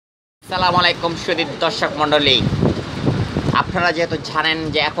আসসালামু আলাইকুম সুদী দর্শক মণ্ডলী, আপনারা যেহেতু জানেন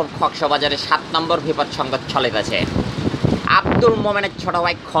যে এখন কক্সবাজারে 7 নম্বর বিপদ সংবাদ চলিতেছে। আব্দুল মোমেনের ছোট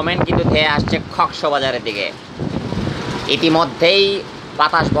ভাই কমেন কিন্তু ধেয়ে আসছে কক্সবাজারের দিকে। ইতিমধ্যেই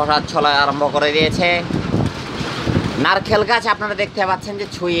বাতাস বসা চলা আরম্ভ করে দিয়েছে। নারকেল গাছ আপনারা দেখতে পাচ্ছেন যে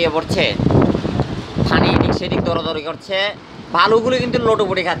ছুঁয়ে পড়ছে, পানি এদিক সেদিক দৌড়াদৌড়ি করছে, বালুগুলো কিন্তু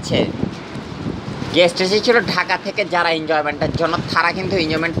লোটুপুটি খাচ্ছে। গেস্ট এসেছিল ঢাকা থেকে যারা এনজয়মেন্টের জন্য, তারা কিন্তু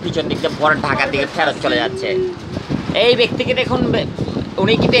এনজয়মেন্ট পিছন দিক দিয়ে পরে ঢাকার দিকে ফেরত চলে যাচ্ছে। এই ব্যক্তিকে দেখুন,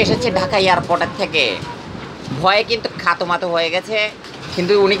 উনি কিন্তু এসেছে ঢাকা এয়ারপোর্টের থেকে, ভয়ে কিন্তু খাতোমাতো হয়ে গেছে,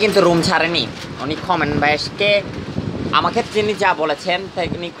 কিন্তু উনি কিন্তু রুম ছাড়েনি। উনি কমেন ভাইকে আমাকে তিনি যা বলেছেন,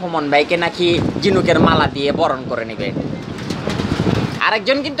 তিনি কমন ভাইকে নাকি ঝিনুকের মালা দিয়ে বরণ করে নেবে।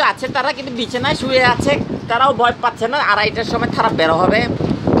 আরেকজন কিন্তু আছে, তারা কিন্তু বিছানায় শুয়ে আছে, তারাও ভয় পাচ্ছে না। 2:30টার সময় তারা বের হবে,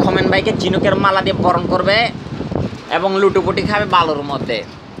 কমেন ভাইকে ঝিনুকের মালা দিয়ে বরণ করবে এবং লুটুপুটি খাবে বালুর মধ্যে।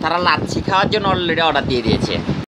 তারা লাচ্ছি খাওয়ার জন্য অলরেডি অর্ডার দিয়ে দিয়েছে।